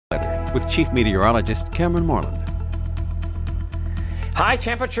with Chief Meteorologist Cameron Moreland. High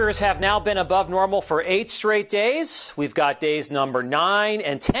temperatures have now been above normal for 8 straight days. We've got days number 9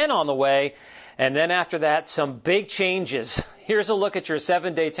 and 10 on the way. And then after that, some big changes. Here's a look at your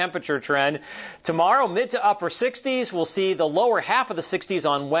 7-day temperature trend. Tomorrow, mid to upper 60s. We'll see the lower half of the 60s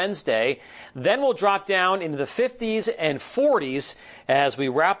on Wednesday. Then we'll drop down into the 50s and 40s as we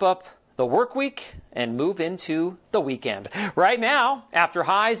wrap up the work week and move into the weekend. Right now, after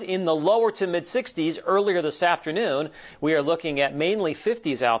highs in the lower to mid 60s earlier this afternoon, we are looking at mainly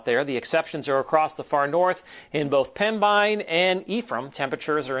 50s out there. The exceptions are across the far north in both Pembine and Ephraim.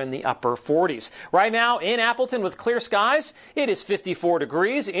 Temperatures are in the upper 40s. Right now in Appleton with clear skies, it is 54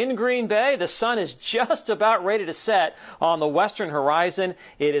 degrees. In Green Bay, the sun is just about ready to set on the western horizon.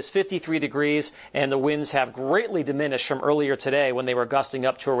 It is 53 degrees and the winds have greatly diminished from earlier today when they were gusting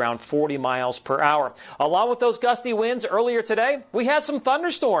up to around 40 miles per hour. Along with those gusty winds earlier today, we had some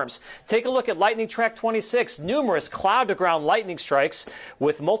thunderstorms. Take a look at lightning track 26. Numerous cloud-to-ground lightning strikes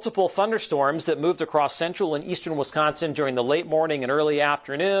with multiple thunderstorms that moved across central and eastern Wisconsin during the late morning and early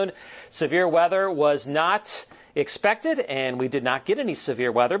afternoon. Severe weather was not expected, and we did not get any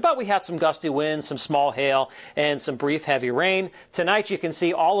severe weather, but we had some gusty winds, some small hail, and some brief heavy rain. Tonight, you can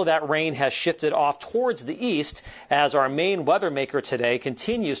see all of that rain has shifted off towards the east as our main weather maker today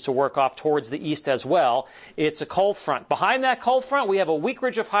continues to work off towards the east as well. It's a cold front. Behind that cold front, we have a weak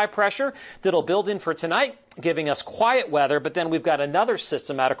ridge of high pressure that'll build in for tonight, giving us quiet weather, but then we've got another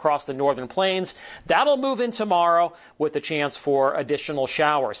system out across the northern plains. That'll move in tomorrow with the chance for additional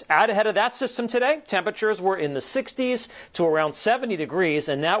showers. Out ahead of that system today, temperatures were in the 60s to around 70 degrees,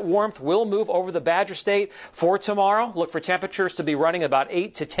 and that warmth will move over the Badger State for tomorrow. Look for temperatures to be running about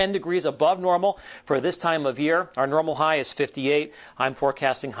 8 to 10 degrees above normal for this time of year. Our normal high is 58. I'm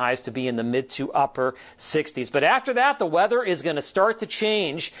forecasting highs to be in the mid to upper 60s. But after that, the weather is going to start to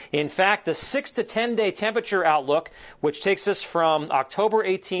change. In fact, the 6 to 10 day temperature outlook, which takes us from October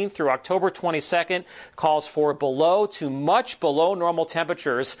 18th through October 22nd, calls for below to much below normal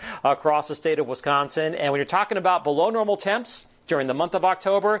temperatures across the state of Wisconsin. And when you're talking about below normal temps during the month of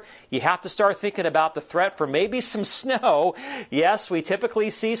October, you have to start thinking about the threat for maybe some snow. Yes, we typically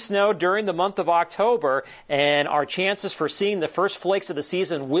see snow during the month of October, and our chances for seeing the first flakes of the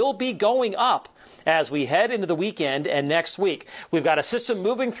season will be going up as we head into the weekend and next week. We've got a system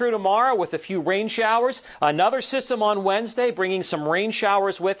moving through tomorrow with a few rain showers. Another system on Wednesday bringing some rain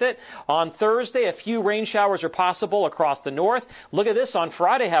showers with it. On Thursday, a few rain showers are possible across the north. Look at this on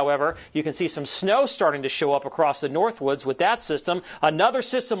Friday, however. You can see some snow starting to show up across the Northwoods with that system. Another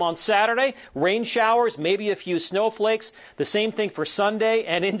system on Saturday, rain showers, maybe a few snowflakes. The same thing for Sunday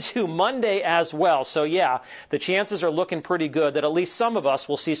and into Monday as well. So yeah, the chances are looking pretty good that at least some of us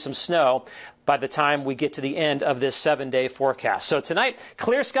will see some snow by the time we get to the end of this 7-day forecast. So tonight,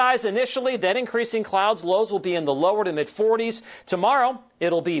 clear skies initially, then increasing clouds. Lows will be in the lower to mid 40s. Tomorrow,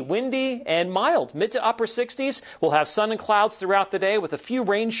 it'll be windy and mild, mid to upper 60s. We'll have sun and clouds throughout the day with a few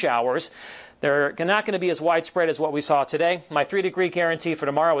rain showers. They're not going to be as widespread as what we saw today. My 3-degree guarantee for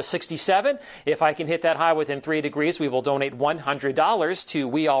tomorrow is 67. If I can hit that high within 3 degrees, we will donate $100 to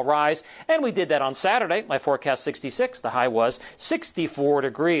We All Rise. And we did that on Saturday. My forecast 66. The high was 64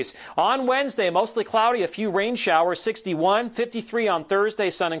 degrees. On Wednesday, mostly cloudy, a few rain showers, 61. 53 on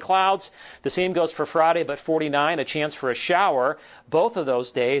Thursday, sun and clouds. The same goes for Friday, but 49, a chance for a shower both of those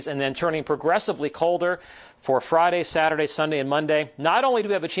days, and then turning progressively colder for Friday, Saturday, Sunday, and Monday. Not only do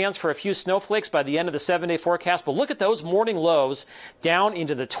we have a chance for a few snowflakes by the end of the 7-day forecast, but look at those morning lows down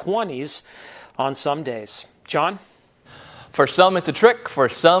into the 20s on some days. John? For some, it's a trick. For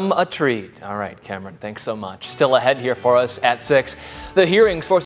some, a treat. All right, Cameron, thanks so much. Still ahead here for us at 6. The hearings for